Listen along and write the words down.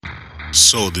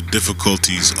So, the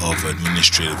difficulties of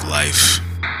administrative life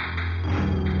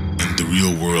in the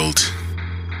real world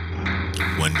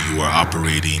when you are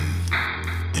operating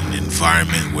in an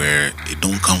environment where it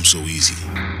don't come so easy.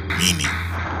 Meaning,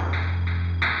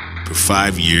 for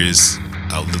 5 years,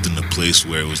 I lived in a place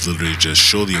where it was literally just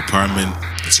show the apartment,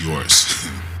 it's yours.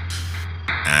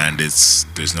 And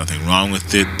there's nothing wrong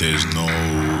with it. There's no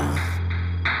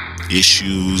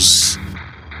issues.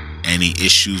 Any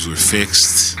issues were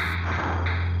fixed.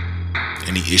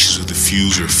 Any issues with the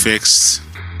fuse were fixed.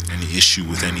 Any issue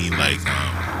with any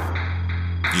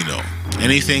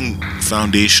anything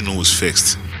foundational was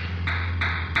fixed.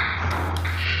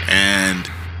 And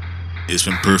it's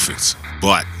been perfect.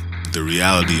 But the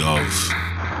reality of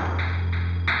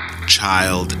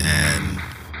child and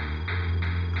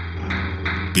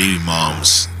baby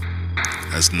moms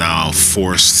has now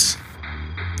forced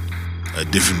a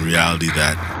different reality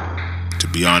that, to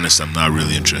be honest, I'm not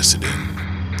really interested in.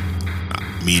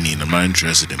 Meaning, I'm not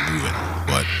interested in moving,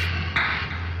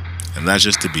 and that's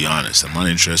just to be honest. I'm not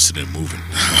interested in moving.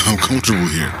 I'm comfortable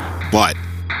here, but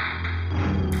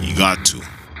you got to.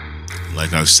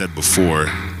 Like I've said before,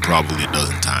 probably a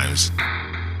dozen times,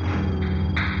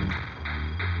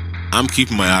 I'm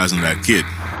keeping my eyes on that kid.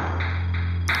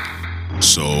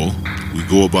 So we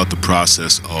go about the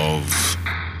process of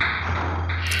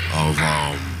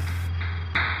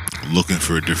looking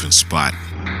for a different spot.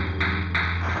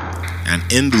 And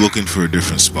in looking for a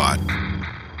different spot,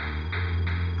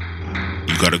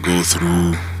 you gotta go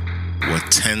through what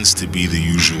tends to be the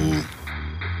usual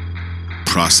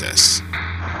process.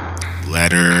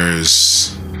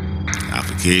 Letters,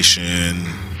 application.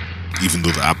 Even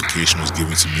though the application was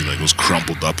given to me, like it was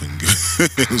crumpled up and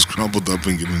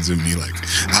given to me like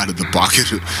out of the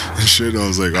pocket and shit. I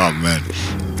was like, oh man.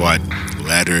 But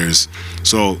letters.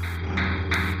 So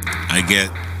I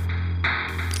get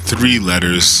 3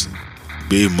 letters.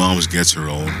 Baby mom's gets her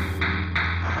own.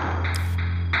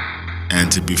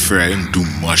 And to be fair, I didn't do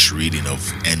much reading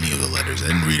of any of the letters. I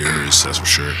didn't read hers, that's for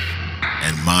sure.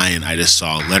 And mine, I just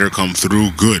saw a letter come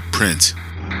through. Good, print.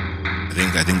 I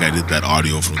think I did that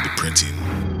audio from the printing.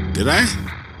 Did I?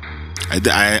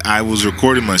 I was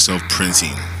recording myself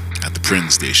printing at the printing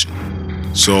station.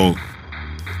 So,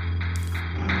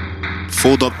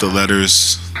 fold up the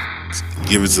letters,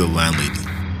 give it to the landlady.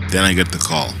 Then I get the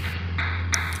call.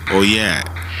 Oh yeah,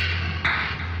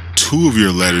 2 of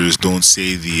your letters don't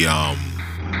say the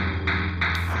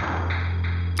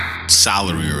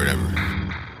salary or whatever.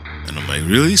 And I'm like,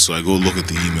 really? So I go look at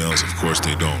the emails. Of course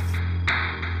they don't.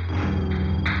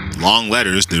 Long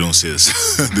letters, they don't say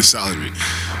the salary.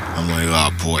 I'm like,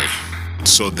 oh boy.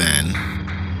 So then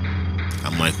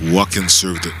I'm like, what can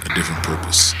serve a different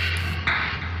purpose?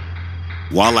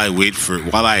 While I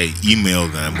email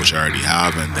them, which I already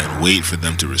have, and then wait for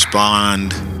them to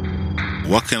respond,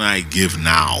 what can I give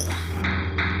now?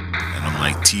 And I'm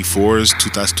like, T4s,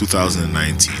 that's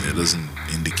 2019. It doesn't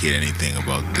indicate anything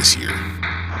about this year.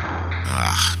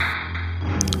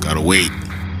 Gotta wait.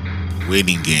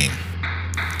 Waiting game.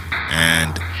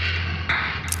 And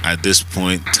at this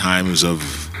point, time is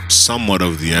of somewhat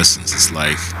of the essence. It's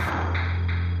like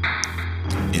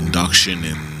induction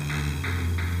in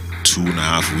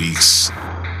 2.5 weeks.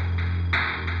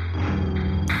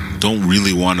 Don't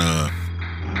really want to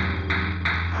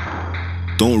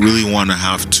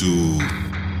have to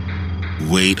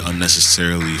wait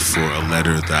unnecessarily for a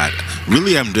letter that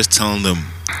really I'm just telling them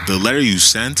the letter you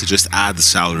sent, to just add the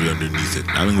salary underneath it.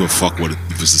 I don't give a fuck if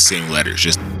it's the same letters.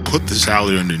 Just put the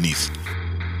salary underneath.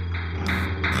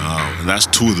 And that's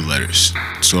 2 of the letters.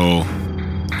 So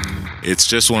it's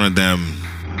just one of them.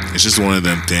 It's just one of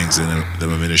them things in them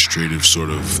administrative sort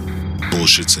of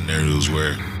bullshit scenarios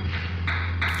where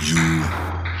you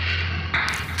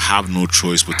have no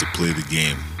choice but to play the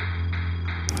game,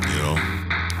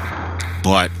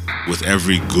 But with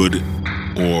every good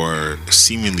or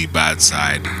seemingly bad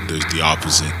side, there's the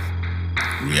opposite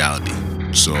reality.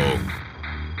 So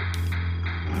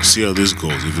see how this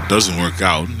goes. If it doesn't work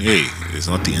out, hey, it's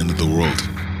not the end of the world.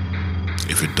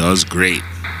 If it does, great.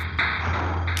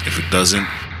 If it doesn't,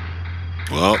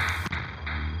 well,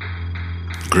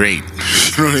 great.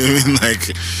 You know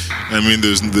what I mean?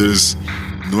 There's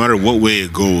no matter what way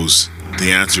it goes,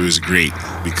 the answer is great,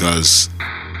 because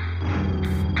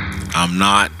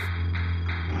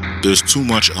there's too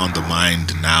much on the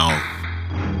mind now,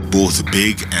 both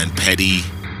big and petty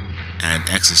and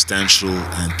existential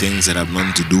and things that have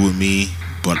nothing to do with me,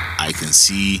 but I can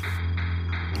see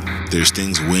there's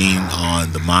things weighing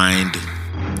on the mind,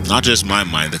 not just my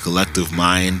mind, the collective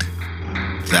mind,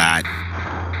 that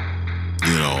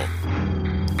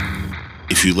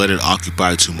if you let it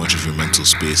occupy too much of your mental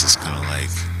space, it's kind of like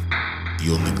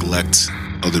you'll neglect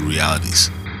other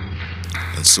realities.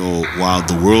 And so while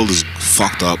the world is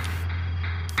fucked up,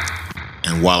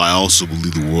 and while I also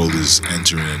believe the world is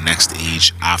entering the next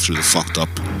age after the fucked up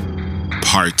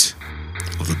part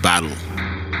of the battle,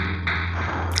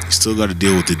 you still got to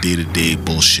deal with the day-to-day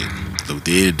bullshit, the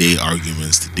day-to-day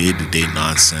arguments, the day-to-day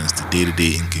nonsense, the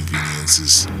day-to-day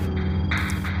inconveniences,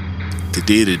 the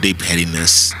day-to-day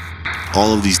pettiness.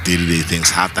 All of these day-to-day things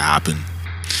have to happen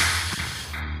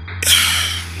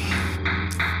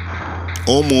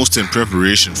almost in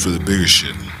preparation for the bigger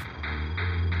shit.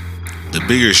 The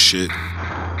bigger shit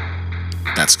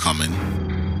that's coming,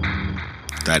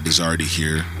 that is already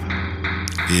here,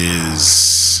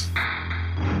 is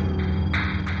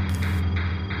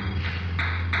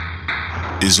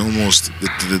almost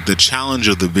the challenge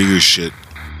of the bigger shit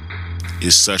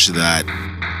is such that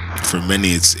for many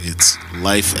it's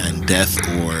life and death,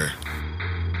 or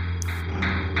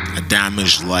a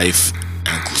damaged life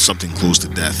and something close to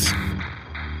death.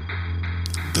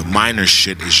 The minor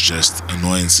shit is just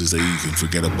annoyances that you can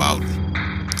forget about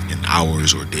in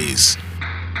hours or days.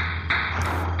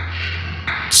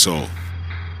 So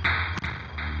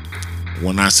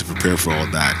one has to prepare for all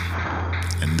that,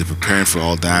 and the preparing for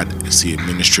all that is the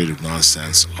administrative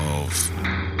nonsense of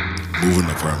moving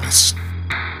apartments.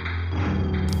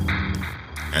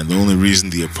 And the only reason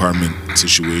the apartment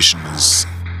situation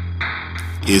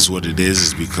is what it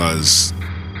is because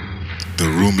the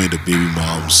roommate of baby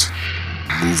mom's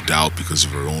moved out because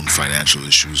of her own financial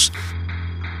issues,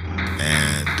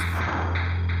 and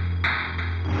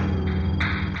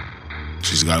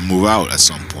she's got to move out at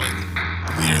some point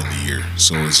later in the year.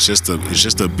 So it's just a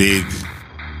big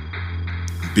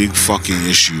fucking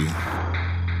issue,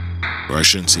 or I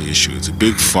shouldn't say issue. It's a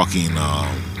big fucking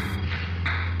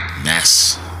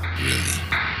mess, really.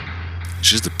 It's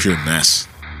just a pure mess.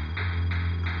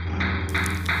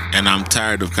 And I'm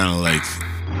tired of kind of like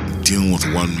dealing with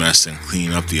one mess and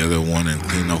cleaning up the other one, and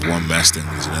cleaning up one mess, then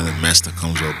there's another mess that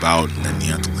comes about, and then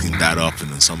you have to clean that up, and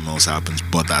then something else happens.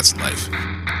 But that's life.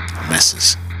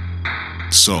 Messes.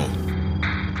 So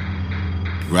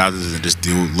rather than just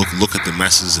look at the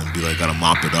messes and be like, gotta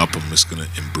mop it up, I'm just gonna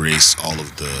embrace all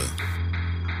of the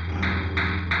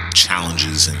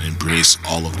challenges and embrace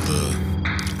all of the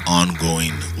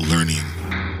ongoing learning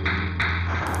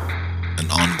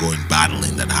and ongoing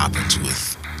battling that happens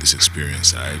with this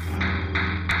experience, alright?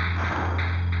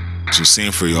 So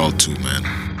same for y'all too, man.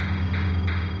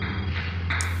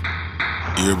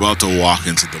 You're about to walk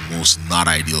into the most not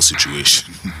ideal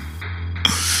situation.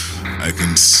 I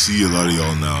can see a lot of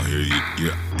y'all now here.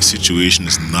 Your situation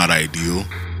is not ideal,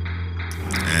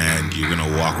 and you're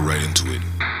gonna walk right into it.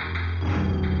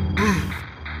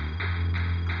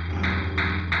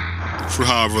 For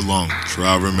however long, for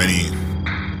however many,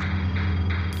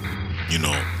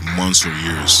 months or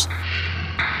years,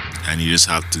 and you just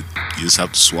have to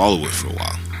swallow it for a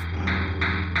while.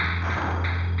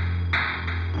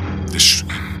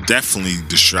 Definitely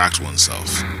distract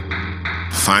oneself.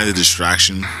 Find a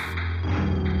distraction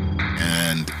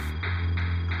and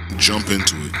jump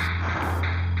into it,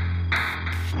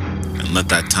 and let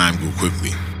that time go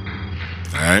quickly.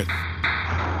 All right?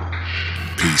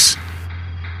 Peace.